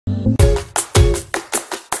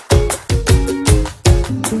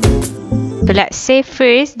So let's say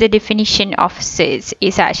first the definition of surds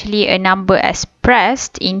is actually a number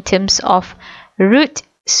expressed in terms of root.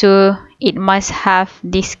 So it must have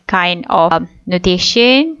this kind of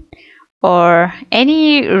notation or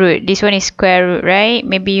any root. This one is square root, right?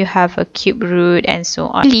 Maybe you have a cube root and so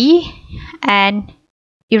on. An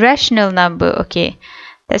irrational number. Okay,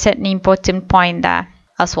 that's an important point there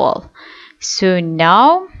as well. So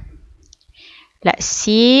now let's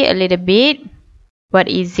see a little bit. What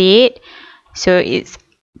is it? So it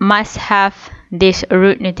must have this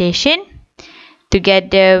root notation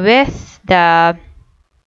together with the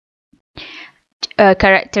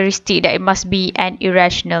characteristic that it must be an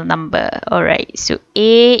irrational number. Alright, so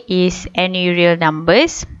A is any real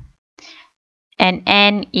numbers and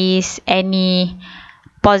N is any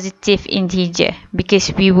positive integer,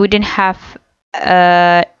 because we wouldn't have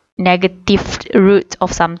a negative root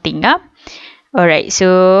of something. Alright,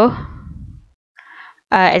 so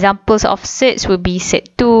examples of surds would be surd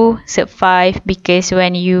 2, surd 5, because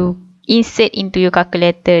when you insert into your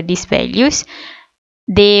calculator these values,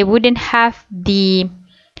 they wouldn't have the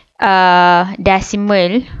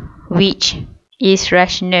decimal which is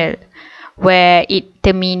rational, where it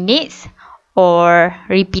terminates or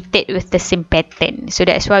repeated with the same pattern. So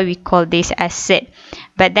that's why we call this as surd.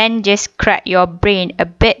 But then just crack your brain a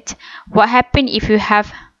bit. What happens if you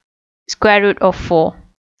have square root of 4?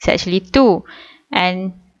 It's actually 2.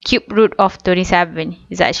 And cube root of 27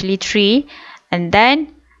 is actually 3. And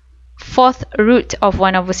then fourth root of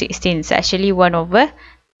 1 over 16 is actually 1 over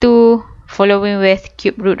 2, following with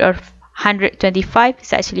cube root of 125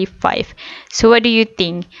 is actually 5. So what do you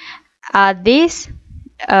think? Are these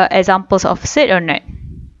examples of surd or not?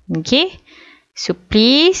 Okay, so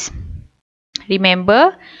please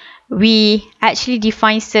remember, we actually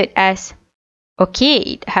define surd as, okay,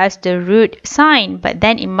 it has the root sign, but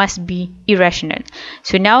then it must be irrational.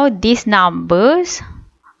 So now these numbers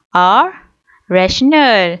are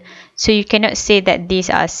rational, so you cannot say that these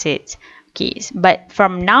are surds. Okay, but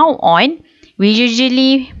from now on, we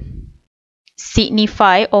usually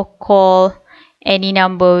signify or call any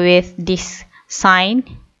number with this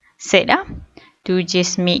sign surd, to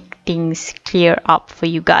just make things clear up for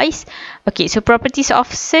you guys. Okay, so properties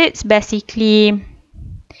of surds, basically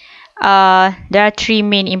there are 3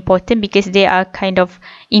 main important, because they are kind of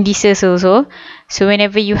indices also. So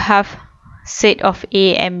whenever you have surd of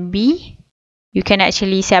A and B, you can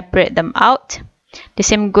actually separate them out. The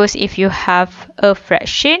same goes if you have a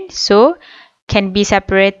fraction, so can be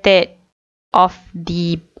separated of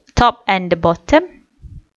the top and the bottom.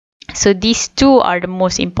 So these two are the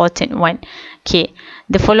most important one. Okay,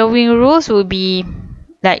 the following rules will be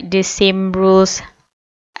like the same rules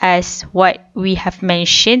as what we have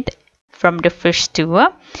mentioned from the first two.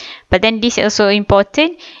 But then this is also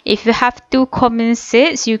important. If you have 2 common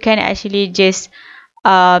surds, you can actually just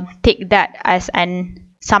take that as an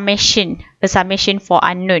summation, a summation for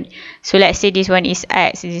unknown. So let's say this one is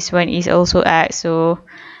x, this one is also x. So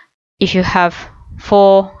if you have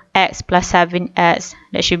 4x plus 7x,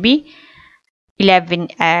 that should be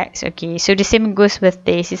 11x. Okay, so the same goes with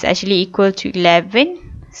this. It's actually equal to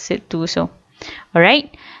 11 surd 2. So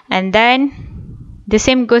alright, and then the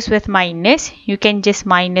same goes with minus. You can just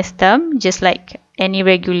minus them just like any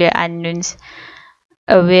regular unknowns,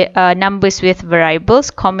 numbers with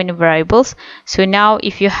variables, common variables. So now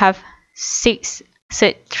if you have 6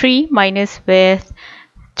 surd 3 minus with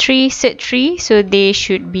 3 surd 3, so they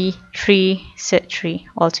should be 3 surd 3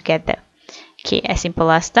 altogether. Okay, as simple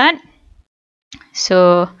as that.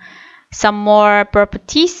 So some more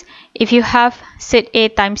properties. If you have surd A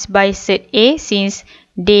times by surd A, since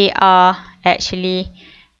they are actually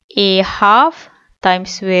A half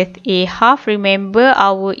times with A half, remember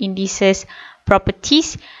our indices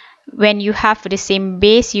properties, when you have the same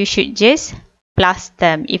base, you should just plus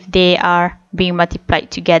them if they are being multiplied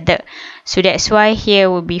together. So that's why here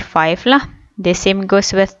will be 5 lah. The same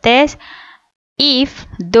goes with this. If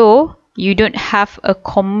though you don't have a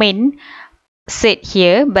common surd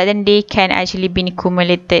here, but then they can actually be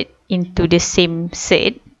accumulated into the same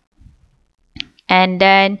surd. And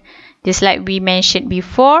then just like we mentioned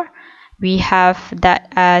before, we have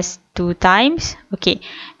that as 2 times. Okay,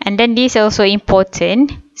 and then this is also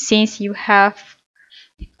important, since you have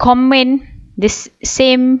common this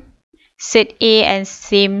same surd A and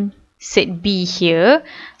same surd B here.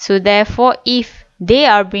 So therefore, if they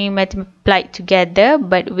are being multiplied together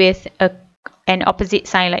but with an opposite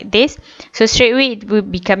sign like this, so straight away it will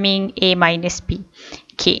be becoming A minus B.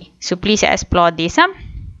 Okay, so please explore this.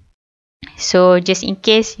 So just in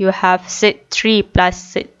case, you have surd 3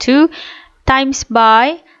 plus surd 2 times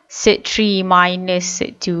by surd 3 minus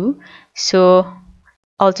surd 2. So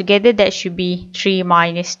altogether, that should be 3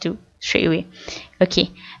 minus 2 straight away.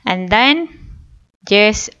 Okay, and then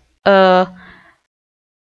just a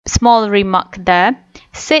small remark there.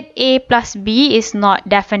 Surd A plus B is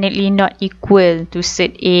definitely not equal to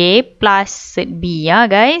surd A plus surd B, yeah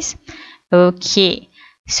guys. Okay,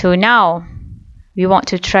 so now we want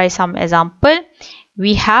to try some example.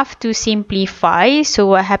 We have to simplify. So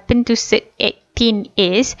what happened to surd 18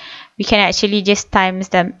 is we can actually just times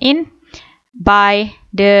them in by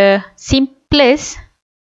the simplest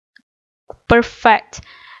perfect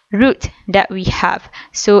root that we have.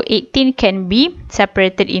 So 18 can be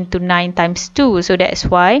separated into 9 times 2. So that's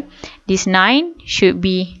why this 9 should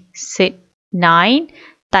be surd 9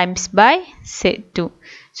 times by surd 2.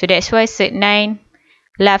 So that's why surd 9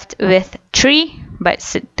 left with 3, but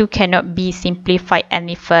surd 2 cannot be simplified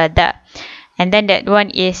any further. And then that one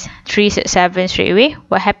is 3 surd 7 straight away.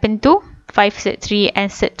 What happened to 5 surd 3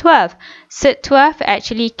 and surd 12? Surd 12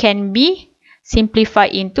 actually can be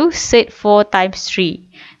simplified into surd 4 times 3.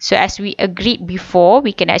 So as we agreed before,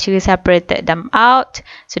 we can actually separate them out.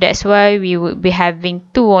 So that's why we would be having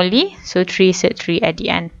 2 only. So 3 surd 3 at the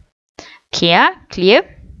end. Okay, yeah? Clear?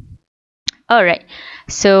 Alright.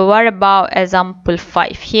 So what about example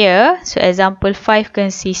 5 here? So example 5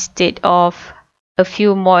 consisted of a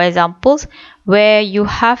few more examples where you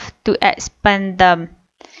have to expand them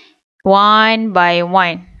one by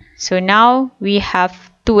one. So now we have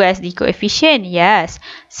 2 as the coefficient. Yes,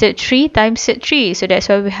 surd 3 times surd 3. So that's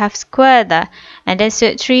why we have square that. And then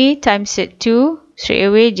surd 3 times surd 2. Straight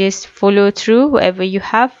away, just follow through. Whatever you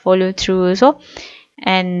have, follow through also.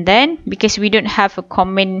 And then, because we don't have a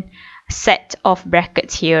common set of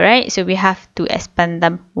brackets here, right? So we have to expand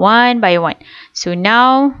them one by one. So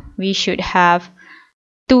now we should have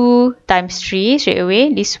 2 times 3 straight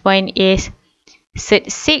away. This one is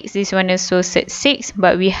surd 6, this one is also surd 6,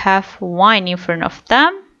 but we have 1 in front of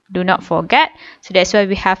them, do not forget. So that's why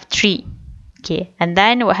we have 3. Okay, and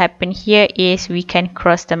then what happened here is we can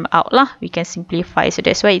cross them out lah. We can simplify, so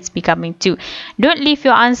that's why it's becoming 2. Don't leave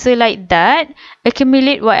your answer like that.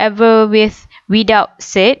 Accumulate whatever without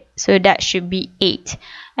surd, so that should be 8.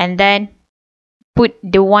 And then put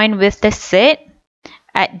the one with the surd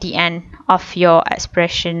at the end of your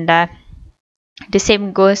expression there. The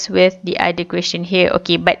same goes with the other question here.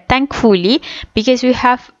 Okay, but thankfully, because we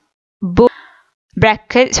have both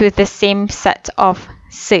brackets with the same set of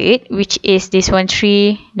surd, which is this one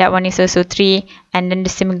 3, that one is also 3, and then the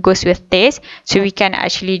same goes with this. So we can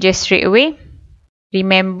actually just straight away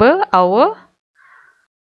remember our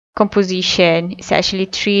composition. It's actually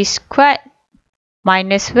 3 squared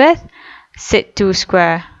minus with surd 2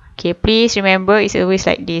 square. Okay, please remember it's always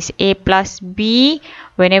like this. A plus B,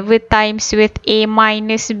 whenever times with A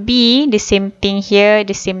minus B, the same thing here,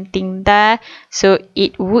 the same thing there. So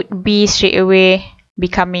it would be straight away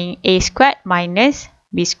becoming A squared minus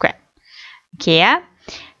B squared. Okay, yeah.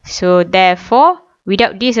 So therefore,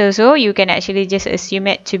 without this also, you can actually just assume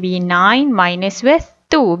it to be 9 minus with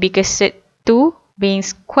 2, because surd 2 being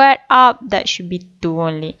squared up, that should be 2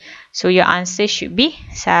 only. So your answer should be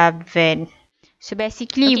 7. So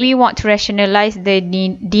basically, we want to rationalize the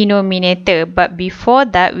denominator, but before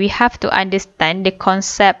that, we have to understand the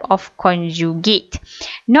concept of conjugate.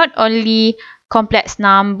 Not only complex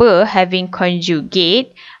number having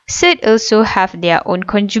conjugate, surd also have their own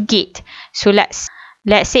conjugate. So let's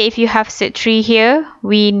say if you have surd 3 here,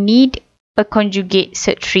 we need a conjugate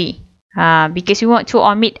surd 3. Because we want to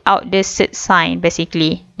omit out the surd sign,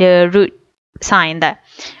 basically, the root sign there.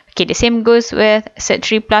 Okay, the same goes with surd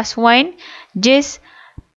 3 plus 1. Just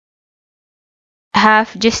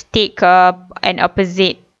take an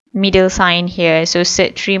opposite middle sign here. So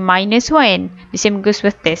surd 3 minus 1. The same goes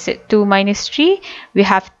with this. Surd 2 minus 3. We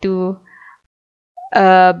have to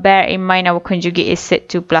bear in mind our conjugate is surd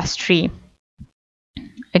 2 plus 3.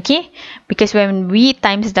 Okay, because when we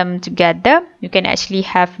times them together, you can actually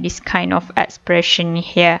have this kind of expression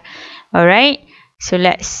here. Alright, so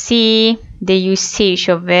let's see the usage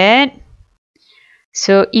of it.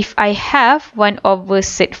 So if I have 1 over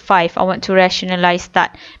surd 5, I want to rationalize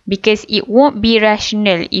that, because it won't be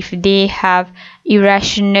rational if they have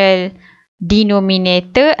irrational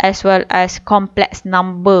denominator as well as complex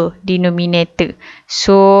number denominator.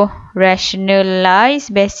 So rationalize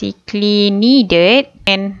basically needed,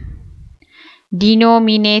 and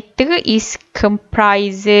denominator is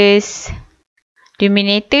comprises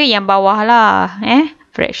denominator yang bawah lah,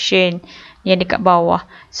 fraction yang dekat bawah.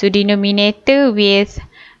 So denominator with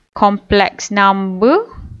complex number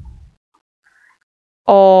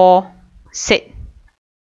or surd.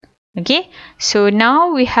 Okay, so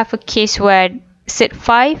now we have a case where surd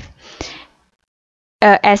 5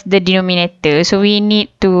 as the denominator, so we need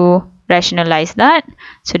to rationalize that.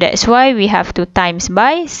 So that's why we have to times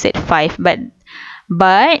by surd5.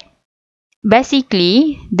 But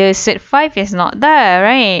basically the surd5 is not there,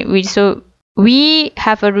 right? So we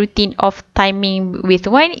have a routine of timing with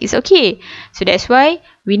 1 is okay. So that's why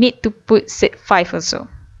we need to put surd5 also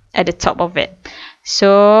at the top of it.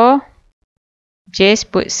 So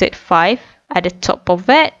just put surd5 at the top of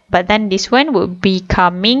it, but then this one will be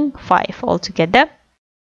becoming 5 altogether.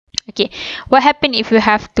 Okay, what happens if you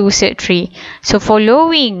have 2 surd3? So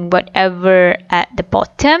following whatever at the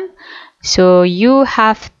bottom, so you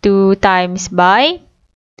have to times by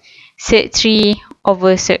surd3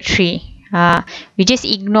 over surd3. We just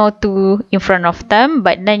ignore 2 in front of them,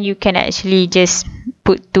 but then you can actually just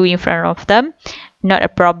put 2 in front of them, not a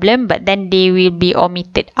problem, but then they will be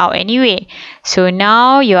omitted out anyway. So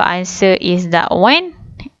now your answer is that one.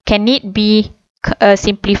 Can it be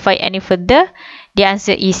simplified any further? The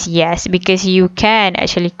answer is yes, because you can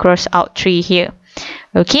actually cross out 3 here.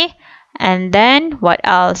 Okay, and then what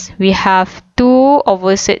else? We have 2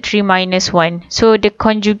 over surd3 minus 1. So the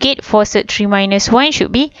conjugate for surd3 minus 1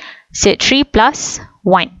 should be surd3 plus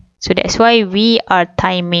 1. So that's why we are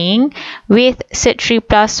timing with surd3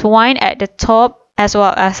 plus 1 at the top as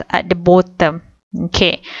well as at the bottom.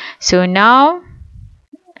 Okay, so now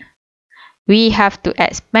we have to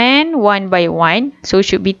expand 1 by 1. So it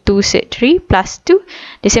should be 2 surd3 plus 2.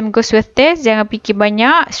 The same goes with this. Jangan fikir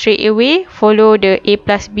banyak. Straight away follow the a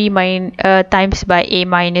plus b times by a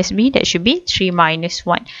minus b. That should be 3 minus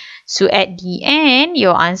 1. So at the end,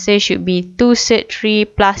 your answer should be 2 surd3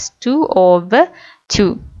 plus 2 over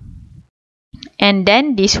 2. And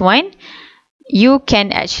then this one, you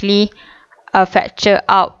can actually factor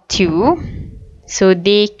out 2. So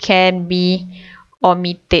they can be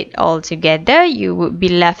omitted altogether. You would be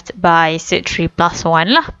left by surd3 plus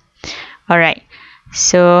 1 lah. Alright.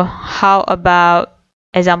 So how about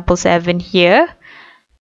example 7 here?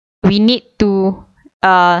 We need to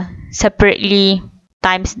separately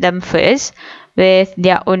times them first with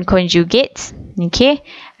their own conjugates. Okay.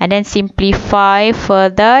 And then simplify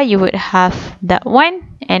further. You would have that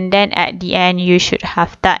one. And then at the end, you should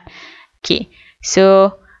have that. Okay.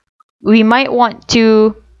 So we might want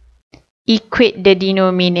to equate the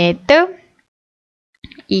denominator.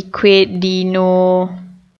 Equate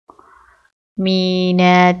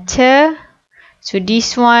denominator. So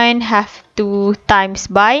this one have to times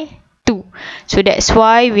by 2. So that's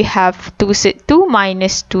why we have 2 surd2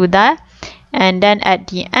 minus 2 there. And then at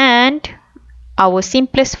the end, our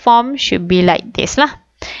simplest form should be like this lah.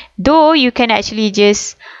 Though you can actually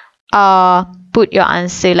just put your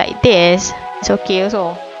answer like this. It's okay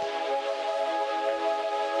also.